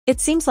It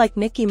seems like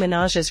Nicki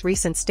Minaj's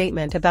recent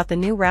statement about the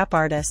new rap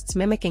artists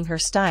mimicking her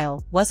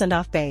style wasn't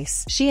off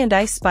base. She and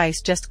Ice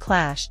Spice just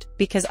clashed,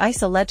 because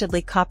Ice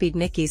allegedly copied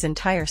Nicki's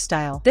entire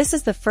style. This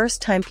is the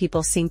first time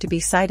people seem to be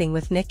siding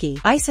with Nicki.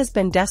 Ice has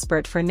been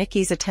desperate for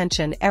Nicki's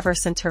attention ever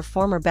since her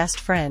former best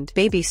friend,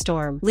 Baby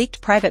Storm,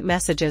 leaked private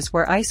messages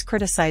where Ice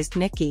criticized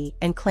Nicki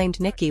and claimed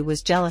Nicki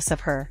was jealous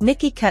of her.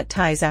 Nicki cut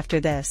ties after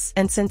this,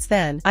 and since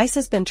then, Ice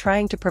has been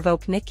trying to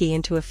provoke Nicki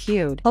into a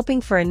feud, hoping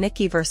for a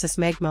Nicki vs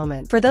Meg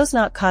moment. For those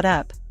not caught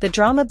up, the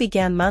drama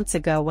began months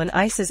ago when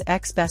Ice's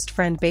ex-best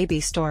friend Baby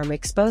Storm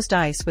exposed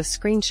Ice with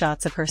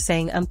screenshots of her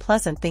saying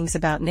unpleasant things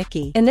about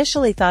Nicki.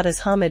 Initially thought as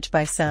homage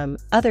by some,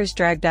 others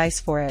dragged Ice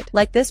for it.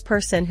 Like this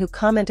person who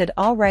commented,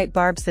 "Alright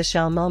Barb's the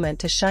shell moment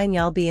to shine,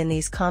 y'all be in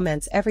these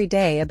comments every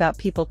day about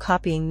people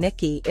copying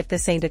Nicki. If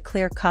this ain't a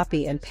clear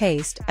copy and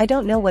paste, I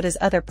don't know what his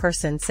other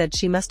person said,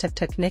 she must have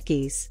took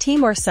Nicki's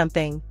team or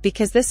something,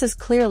 because this is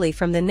clearly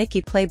from the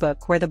Nicki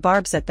playbook where the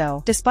Barb's at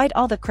though. Despite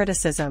all the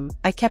criticism,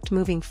 I kept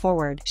moving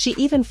forward." She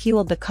even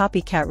fueled the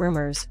copycat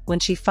rumors when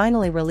she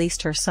finally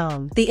released her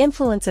song. The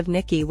influence of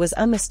Nicki was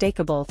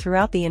unmistakable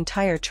throughout the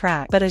entire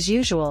track, but as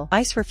usual,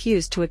 Ice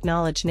refused to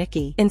acknowledge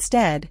Nicki.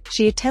 Instead,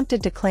 she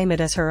attempted to claim it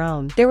as her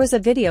own. There was a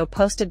video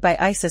posted by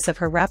Isis of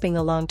her rapping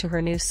along to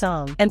her new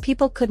song, and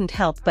people couldn't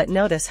help but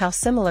notice how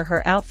similar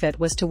her outfit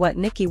was to what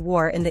Nicki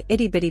wore in the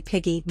Itty Bitty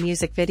Piggy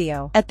music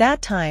video. At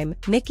that time,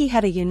 Nicki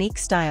had a unique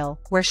style,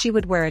 where she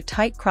would wear a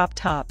tight crop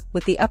top,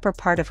 with the upper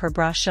part of her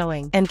bra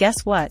showing. And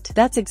guess what?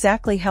 That's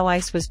exactly how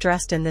Ice was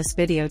dressed in this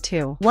video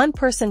too. One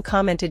person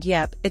commented,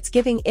 "Yep, it's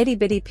giving Itty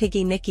Bitty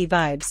Piggy Nicki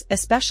vibes,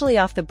 especially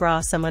off the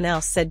bra." Someone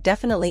else said,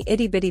 "Definitely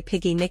Itty Bitty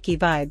Piggy Nicki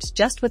vibes,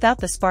 just without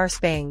the sparse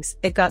bangs."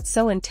 It got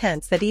so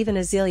intense that even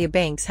Azealia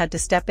Banks had to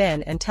step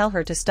in and tell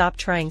her to stop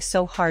trying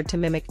so hard to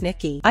mimic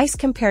Nicki. Ice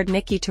compared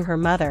Nicki to her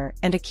mother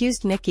and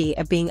accused Nicki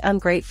of being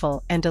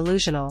ungrateful and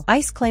delusional.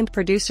 Ice claimed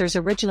producers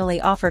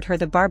originally offered her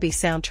the Barbie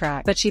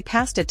soundtrack, but she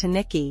passed it to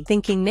Nicki,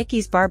 thinking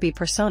Nicki's Barbie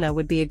persona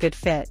would be a good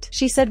fit.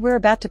 She said, "We're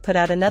about to put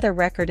out another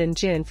record in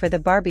June for the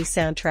Barbie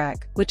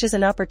soundtrack, which is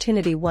an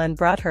opportunity one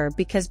brought her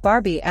because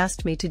Barbie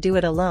asked me to do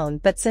it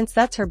alone, but since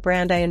that's her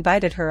brand I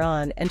invited her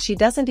on, and she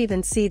doesn't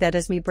even see that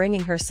as me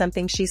bringing her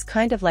something. She's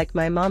kind of like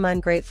my mom,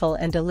 ungrateful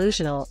and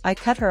delusional. I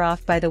cut her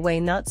off, by the way,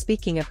 not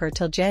speaking of her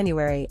till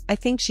January. I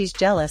think she's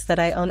jealous that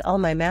I own all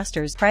my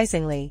masters."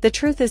 Surprisingly, the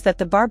truth is that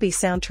the Barbie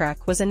soundtrack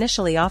was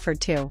initially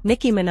offered to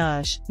Nicki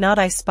Minaj, not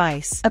Ice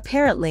Spice.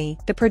 Apparently,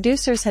 the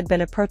producers had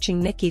been approaching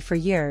Nicki for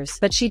years,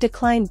 but she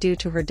declined due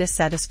to her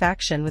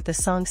dissatisfaction with the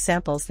song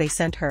samples they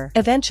sent her.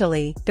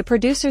 Eventually, the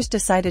producers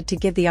decided to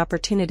give the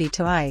opportunity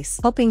to Ice,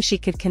 hoping she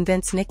could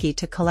convince Nicki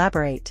to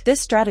collaborate.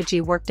 This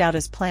strategy worked out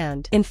as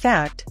planned. In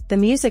fact, the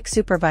music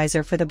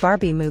supervisor for the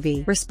Barbie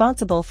movie,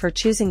 responsible for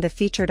choosing the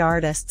featured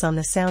artists on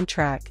the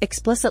soundtrack,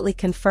 explicitly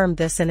confirmed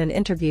this in an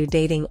interview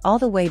dating all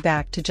the way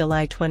back to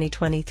July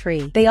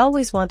 2023. They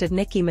always wanted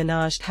Nicki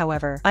Minaj,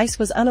 however. Ice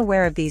was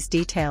unaware of these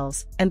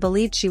details, and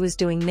believed she was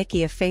doing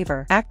Nicki a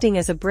favor, acting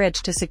as a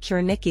bridge to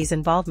secure Nicki's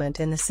involvement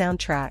in the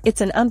soundtrack.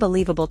 It's an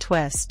unbelievable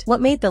twist.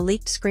 What made the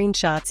leaked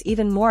screenshots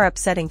even more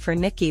upsetting for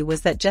Nicki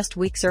was that just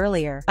weeks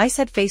earlier, Ice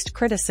had faced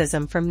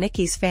criticism from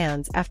Nicki's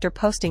fans after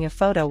posting a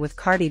photo with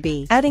Cardi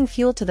B. Adding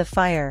fuel to the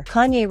fire,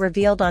 Kanye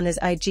revealed on his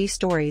IG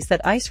stories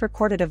that Ice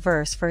recorded a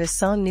verse for his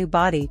song New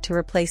Body to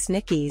replace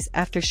Nicki's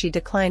after she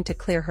declined to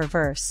clear her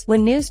verse.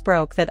 When news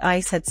broke that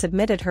Ice had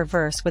submitted her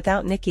verse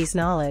without Nicki's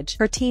knowledge,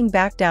 her team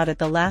backed out at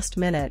the last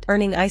minute,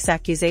 earning Ice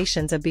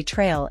accusations of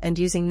betrayal and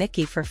using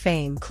Nicki for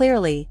fame.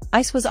 Clearly,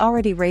 Ice was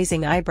already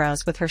raising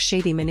eyebrows with her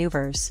shady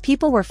maneuvers.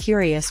 People were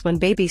furious when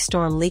Baby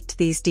Storm leaked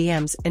these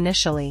DMs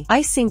initially.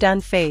 Ice seemed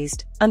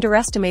unfazed,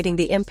 underestimating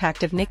the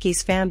impact of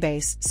Nicki's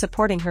fanbase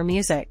supporting her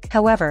music.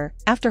 However,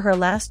 after her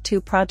last two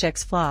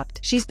projects flopped,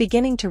 she's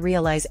beginning to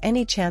realize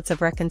any chance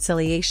of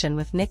reconciliation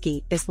with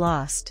Nicki is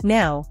lost.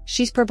 Now,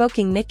 she's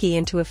provoking Nicki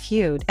into a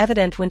feud,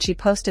 evident when she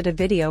posted a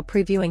video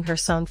previewing her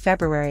song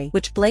February,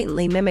 which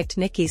blatantly mimicked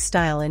Nicki's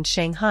style in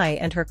Shanghai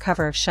and her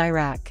cover of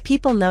Chirac.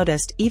 People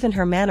noticed even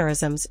her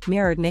mannerisms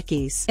mirrored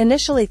Nicki's.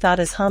 Initially thought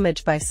as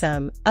homage by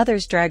some,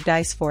 others dragged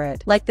Ice for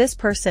it. Like this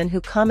person who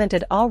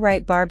commented,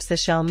 "Alright Barb's the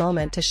shell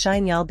moment to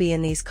shine, y'all be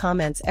in these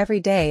comments every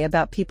day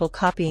about people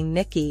copying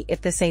Nicki.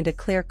 If this ain't a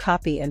clear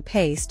copy and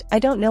paste, I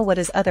don't know what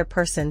his other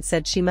person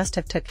said, she must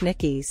have took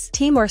Nicki's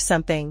team or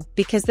something,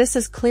 because this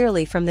is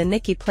clearly from the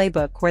Nicki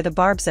playbook where the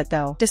Barb's at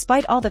though."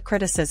 Despite all the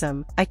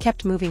criticism, I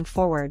kept moving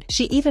forward.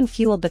 She even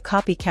fueled the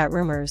copycat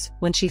rumors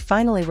when she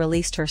finally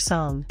released her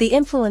song. The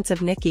influence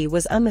of Nicki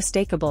was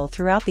unmistakable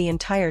throughout the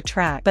entire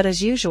track, but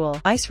as usual,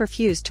 Ice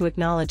refused to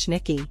acknowledge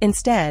Nicki.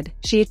 Instead,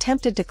 she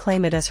attempted to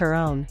claim it as her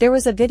own. There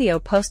was a video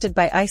posted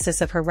by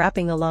Isis of her rapping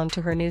rapping along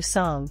to her new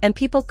song, and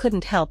people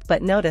couldn't help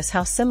but notice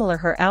how similar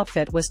her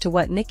outfit was to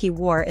what Nicki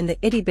wore in the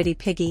Itty Bitty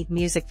Piggy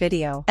music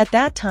video. At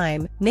that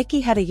time,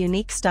 Nicki had a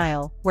unique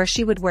style, where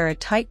she would wear a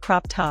tight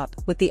crop top,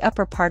 with the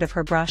upper part of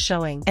her bra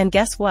showing. And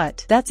guess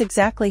what? That's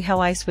exactly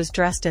how Ice was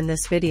dressed in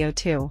this video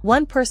too.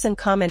 One person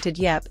commented,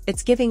 "Yep,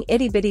 it's giving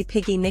Itty Bitty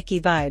Piggy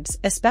Nicki vibes,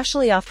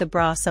 especially off the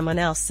bra." Someone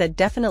else said,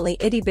 "Definitely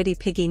Itty Bitty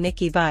Piggy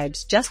Nicki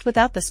vibes, just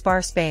without the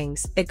sparse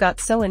bangs." It got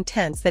so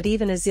intense that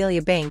even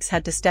Azealia Banks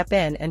had to step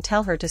in and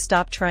tell her to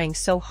stop trying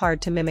so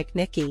hard to mimic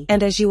Nicki.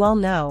 And as you all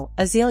know,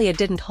 Azealia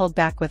didn't hold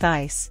back with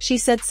Ice. She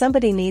said,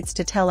 "Somebody needs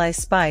to tell Ice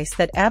Spice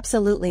that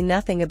absolutely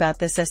nothing about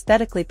this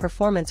aesthetically,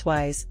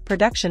 performance-wise,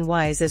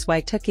 production-wise is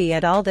Y2K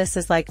at all. This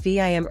is like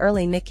VIM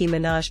early Nicki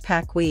Minaj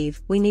pack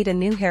weave. We need a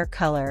new hair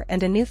color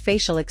and a new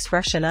facial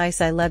expression.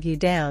 Ice, I love you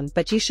down,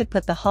 but you should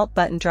put the halt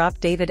button, drop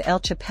David L.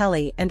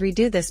 Chappelle and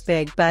redo this.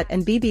 Big butt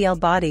and BBL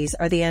bodies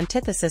are the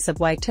antithesis of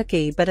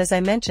Y2K." But as I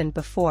mentioned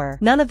before,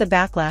 none of the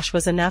backlash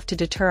was enough to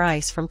deter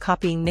Ice from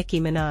copying Nicki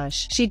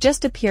Minaj. She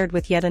just appeared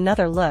with yet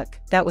another look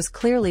that was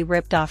clearly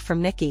ripped off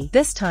from Nicki.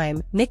 This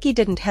time, Nicki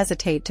didn't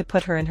hesitate to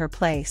put her in her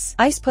place.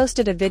 Ice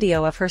posted a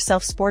video of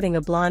herself sporting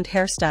a blonde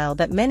hairstyle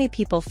that many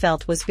people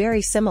felt was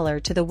very similar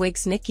to the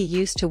wigs Nicki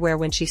used to wear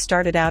when she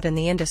started out in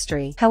the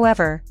industry.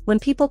 However, when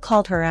people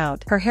called her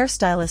out, her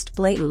hairstylist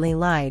blatantly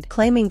lied,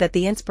 claiming that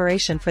the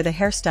inspiration for the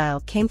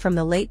hairstyle came from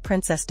the late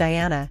Princess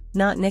Diana,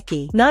 not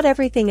Nicki. Not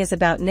everything is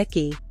about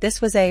Nicki. This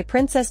was a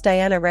Princess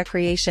Diana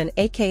recreation,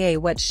 aka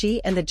what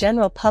she and the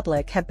general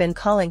public have been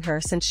calling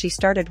her since she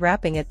started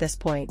rapping. At this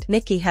point,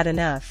 Nicki had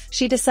enough.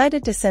 She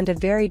decided to send a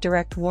very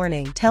direct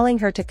warning, telling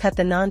her to cut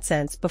the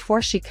nonsense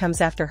before she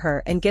comes after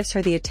her and gives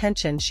her the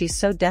attention she's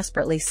so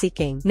desperately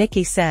seeking.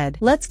 Nicki said,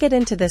 "Let's get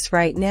into this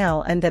right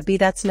now, and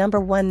that's number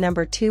one.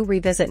 Number two,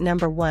 revisit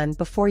number one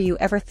before you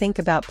ever think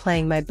about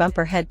playing my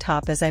bumper head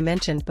top." As I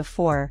mentioned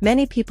before,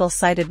 many people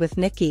sided with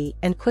Nicki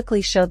and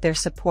quickly showed their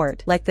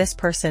support, like this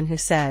person who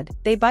said,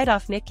 "They bite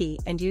off Nicki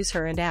and use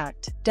her and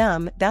act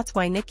dumb. That's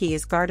why Nicki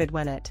is guarded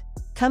when it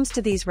comes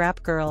to these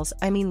rap girls.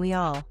 I mean, we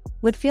all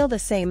would feel the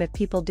same if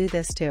people do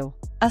this to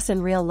us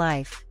in real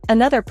life."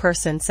 Another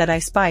person said, "I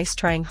Spice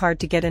trying hard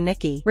to get a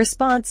Nicki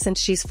response since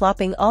she's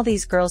flopping. All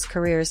these girls'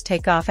 careers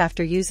take off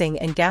after using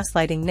and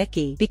gaslighting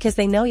Nicki because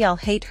they know y'all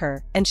hate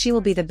her and she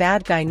will be the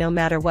bad guy no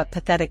matter what."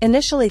 Pathetic.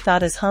 Initially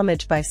thought as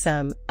homage by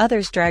some,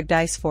 others dragged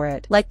Ice for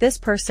it, like this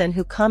person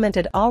who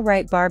commented,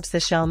 "Alright Barb's the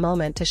shell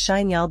moment to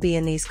shine. Y'all be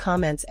in these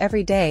comments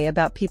every day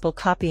about people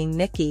copying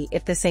Nicki.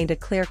 If this ain't a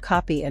clear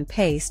copy and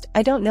paste,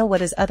 I don't know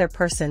what." His other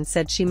person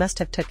said she must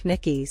have took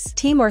Nicki's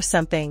team or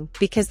something,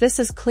 because this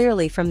is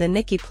clearly from the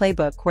Nicki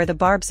playbook where the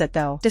Barb's at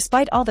though.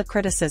 Despite all the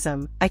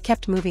criticism, I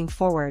kept moving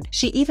forward.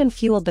 She even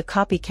fueled the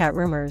copycat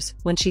rumors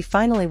when she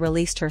finally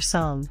released her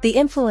song. The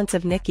influence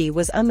of Nicki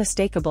was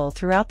unmistakable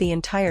throughout the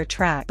entire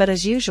track, but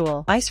as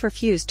usual, Ice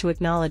refused to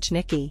acknowledge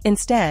Nicki.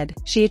 Instead,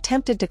 she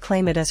attempted to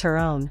claim it as her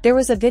own. There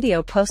was a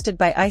video posted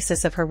by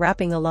Isis of her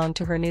rapping along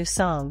to her new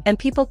song, and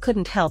people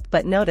couldn't help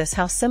but notice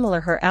how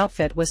similar her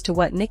outfit was to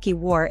what Nicki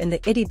wore in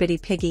the Itty Bitty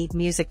Piggy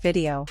music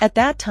video. At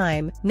that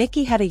time,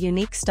 Nicki had a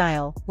unique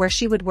style, where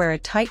she would wear a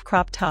tight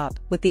crop top,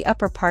 with the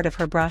upper part of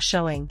her bra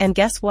showing. And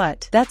guess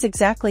what? That's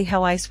exactly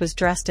how Ice was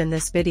dressed in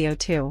this video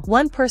too.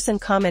 One person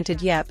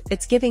commented, "Yep,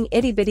 it's giving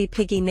Itty Bitty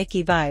Piggy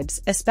Nicki vibes,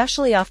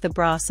 especially off the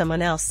bra."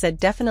 Someone else said,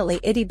 "Definitely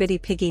Itty Bitty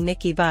Piggy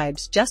Nicki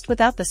vibes, just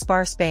without the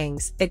sparse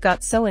bangs." It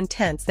got so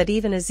intense that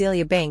even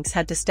Azealia Banks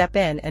had to step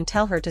in and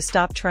tell her to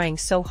stop trying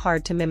so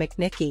hard to mimic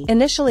Nicki.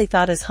 Initially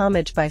thought as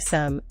homage by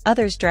some,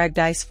 others dragged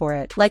Ice for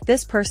it, like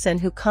this person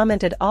who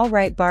commented,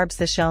 "Alright Barb's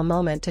the shell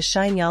moment to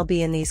shine. Y'all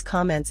be in these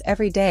comments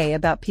every day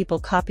about people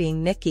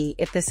copying Nicki.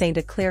 If this ain't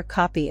a clear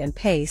copy and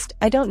paste,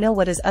 I don't know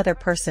what." His other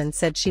person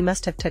said she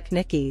must have took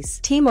Nicki's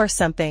team or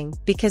something,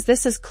 because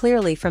this is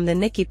clearly from the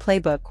Nicki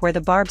playbook where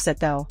the Barb's at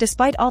though.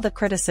 Despite all the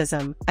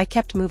criticism, I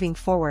kept moving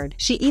forward.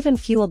 She even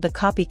fueled the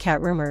copycat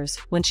rumors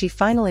when she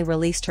finally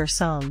released her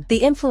song.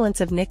 The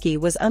influence of Nicki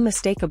was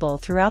unmistakable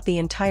throughout the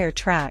entire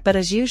track, but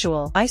as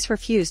usual, Ice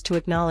refused to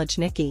acknowledge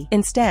Nicki.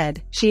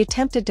 Instead, she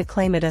attempted to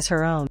claim it as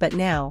her own. But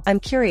now, I'm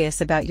curious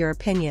about your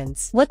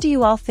opinions. What do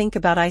you all think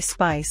about Ice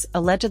Spice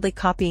allegedly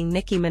copying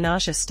Nicki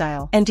Minaj's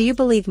style? And do you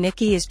believe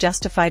Nicki is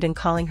justified in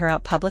calling her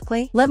out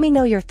publicly? Let me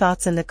know your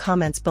thoughts in the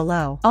comments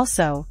below.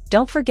 Also,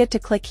 don't forget to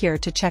click here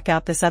to check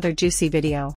out this other juicy video.